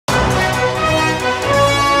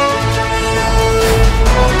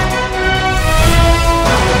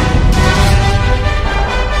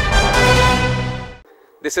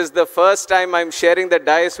This is the first time I'm sharing the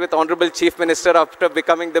dais with Honorable Chief Minister after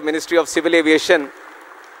becoming the Ministry of Civil Aviation.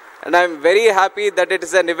 And I'm very happy that it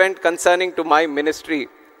is an event concerning to my ministry.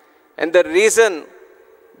 And the reason,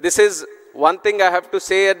 this is one thing I have to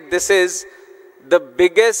say, this is the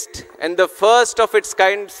biggest and the first of its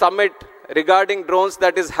kind summit regarding drones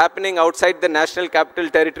that is happening outside the National Capital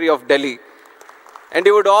Territory of Delhi. And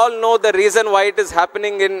you would all know the reason why it is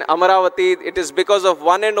happening in Amaravati. It is because of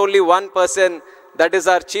one and only one person, that is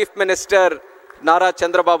our Chief Minister, Nara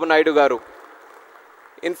Chandrababu Naidu garu.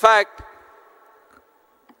 In fact,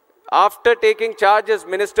 after taking charge as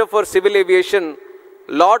Minister for Civil Aviation,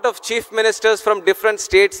 lot of chief ministers from different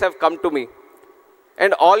states have come to me.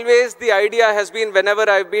 And always the idea has been, whenever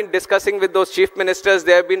I've been discussing with those chief ministers,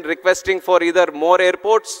 they have been requesting for either more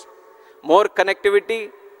airports, more connectivity.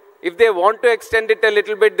 If they want to extend it a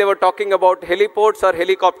little bit, they were talking about heliports or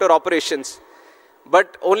helicopter operations.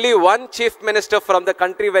 But only one chief minister from the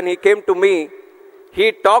country, when he came to me,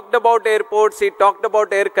 he talked about airports, he talked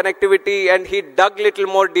about air connectivity, and he dug little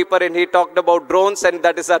more deeper and he talked about drones, and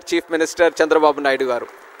that is our Chief Minister, Chandrababu Naidu garu.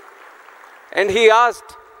 And he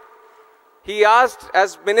asked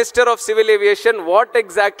as Minister of Civil Aviation, what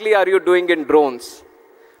exactly are you doing in drones?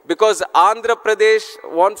 Because Andhra Pradesh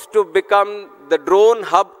wants to become the drone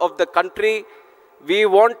hub of the country. We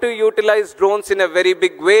want to utilize drones in a very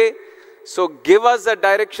big way. So give us a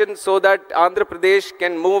direction so that Andhra Pradesh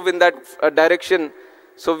can move in that direction.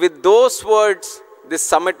 So with those words, this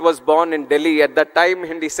summit was born in Delhi. At that time,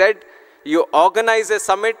 he said, you organize a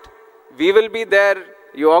summit, we will be there,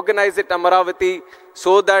 you organize it Amaravati,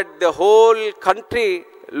 so that the whole country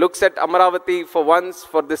looks at Amaravati for once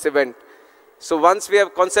for this event. So once we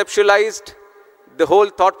have conceptualized, the whole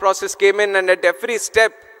thought process came in, and at every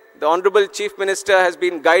step, the Honorable Chief Minister has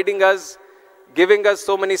been guiding us, giving us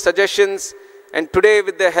so many suggestions, and today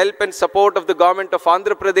with the help and support of the government of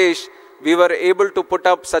Andhra Pradesh, we were able to put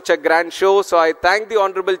up such a grand show. So I thank the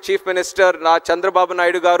Honorable Chief Minister, Chandrababu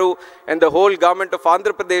Naidu garu, and the whole government of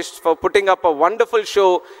Andhra Pradesh for putting up a wonderful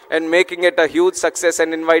show and making it a huge success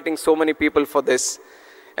and inviting so many people for this.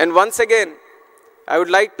 And once again, I would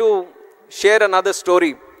like to share another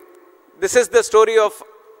story. This is the story of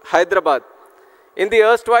Hyderabad. In the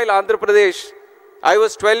erstwhile Andhra Pradesh, I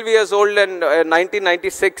was 12 years old in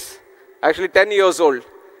 1996, actually 10 years old.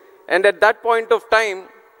 And at that point of time,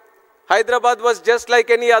 Hyderabad was just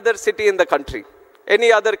like any other city in the country,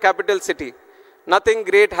 any other capital city. Nothing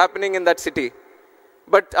great happening in that city.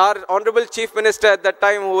 But our Honorable Chief Minister at that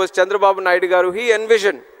time, who was Chandrababu Naidu garu, he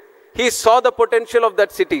envisioned, he saw the potential of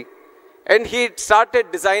that city. And he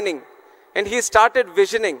started designing, and he started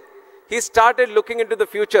visioning. He started looking into the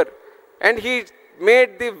future, and he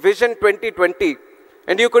made the Vision 2020.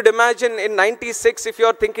 And you could imagine in 96, if you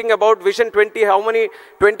are thinking about Vision 2020,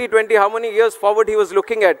 how many years forward he was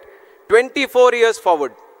looking at? 24 years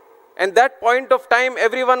forward. And that point of time,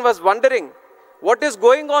 everyone was wondering, what is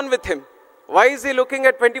going on with him? Why is he looking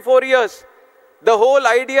at 24 years? The whole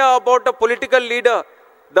idea about a political leader,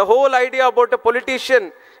 the whole idea about a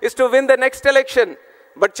politician is to win the next election.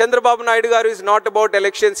 But Chandrababu Naidu garu is not about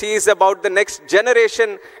elections, he is about the next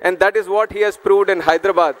generation, and that is what he has proved in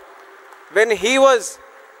Hyderabad. When he was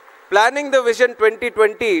planning the Vision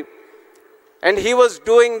 2020, and he was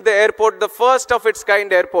doing the airport, the first of its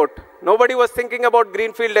kind airport. Nobody was thinking about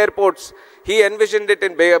greenfield airports. He envisioned it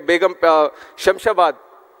in Shamshabad.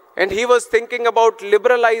 And he was thinking about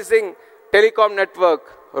liberalizing telecom network,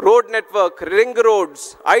 road network, ring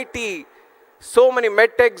roads, IT, so many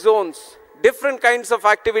medtech zones, different kinds of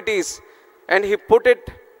activities. And he put it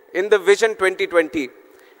in the Vision 2020.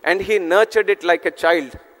 And he nurtured it like a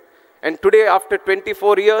child. And today, after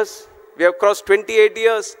 24 years, we have crossed 28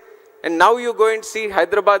 years. And now you go and see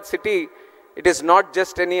Hyderabad city. It is not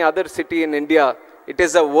just any other city in India. It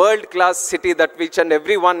is a world-class city that each and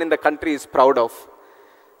everyone in the country is proud of.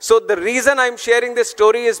 So the reason I'm sharing this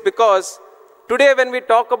story is because today when we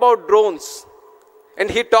talk about drones, and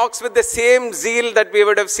he talks with the same zeal that we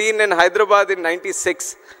would have seen in Hyderabad in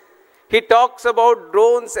 96, he talks about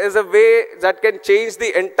drones as a way that can change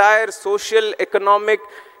the entire social, economic,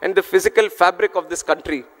 and the physical fabric of this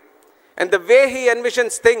country. And the way he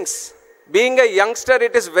envisions things, being a youngster,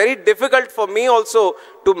 it is very difficult for me also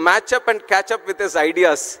to match up and catch up with his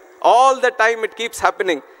ideas. All the time it keeps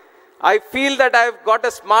happening. I feel that I've got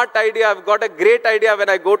a smart idea, I've got a great idea when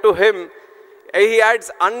I go to him. He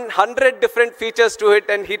adds 100 different features to it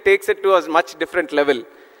and he takes it to a much different level.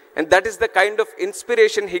 And that is the kind of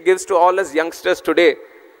inspiration he gives to all us youngsters today.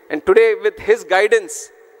 And today with his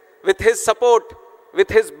guidance, with his support, with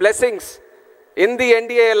his blessings, in the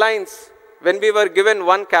NDA alliance, when we were given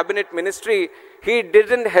one cabinet ministry, he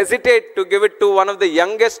didn't hesitate to give it to one of the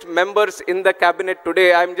youngest members in the cabinet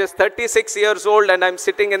today. I'm just 36 years old and I'm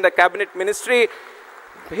sitting in the cabinet ministry.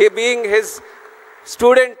 He being his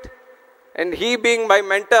student and he being my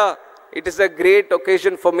mentor, it is a great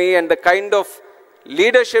occasion for me, and the kind of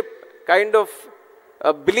leadership, kind of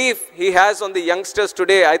belief he has on the youngsters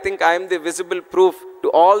today, I think I am the visible proof to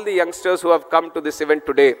all the youngsters who have come to this event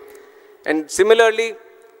today. And similarly,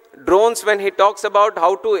 drones, when he talks about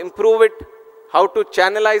how to improve it, how to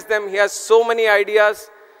channelize them, he has so many ideas.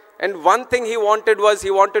 And one thing he wanted was,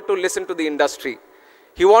 he wanted to listen to the industry.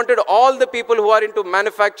 He wanted all the people who are into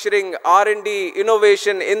manufacturing, R&D,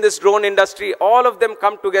 innovation in this drone industry, all of them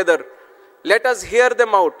come together. Let us hear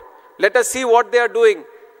them out. Let us see what they are doing.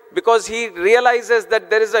 Because he realizes that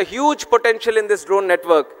there is a huge potential in this drone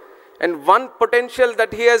network. And one potential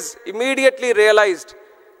that he has immediately realized,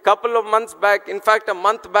 couple of months back, in fact a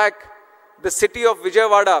month back, the city of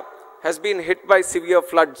Vijayawada has been hit by severe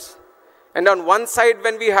floods. And on one side,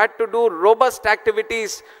 when we had to do robust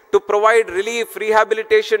activities to provide relief,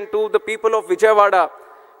 rehabilitation to the people of Vijayawada,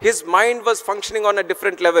 his mind was functioning on a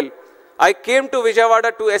different level. I came to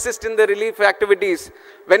Vijayawada to assist in the relief activities.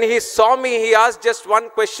 When he saw me, he asked just one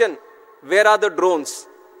question: where are the drones?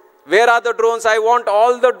 Where are the drones? I want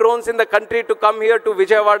all the drones in the country to come here to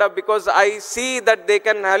Vijayawada, because I see that they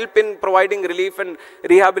can help in providing relief and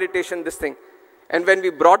rehabilitation, this thing. And when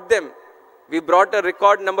we brought them, we brought a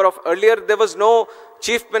record number of, earlier there was no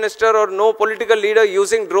chief minister or no political leader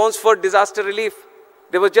using drones for disaster relief.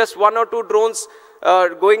 There was just 1 or 2 drones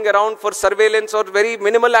going around for surveillance or very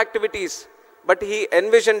minimal activities. But he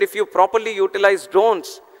envisioned, if you properly utilize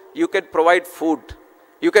drones, you can provide food,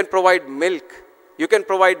 you can provide milk, you can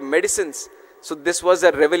provide medicines. So this was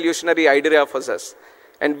a revolutionary idea for us.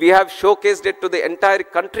 And we have showcased it to the entire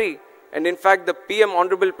country. And in fact, the PM,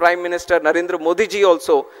 Honorable Prime Minister Narendra Modi ji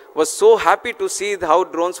also was so happy to see how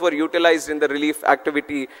drones were utilized in the relief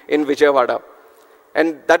activity in Vijayawada.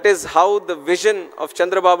 And that is how the vision of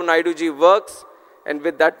Chandrababu Naidu ji works. And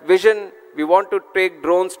with that vision, we want to take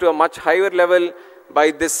drones to a much higher level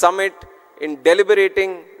by this summit, in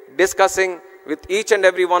deliberating, discussing with each and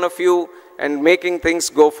every one of you and making things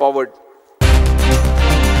go forward.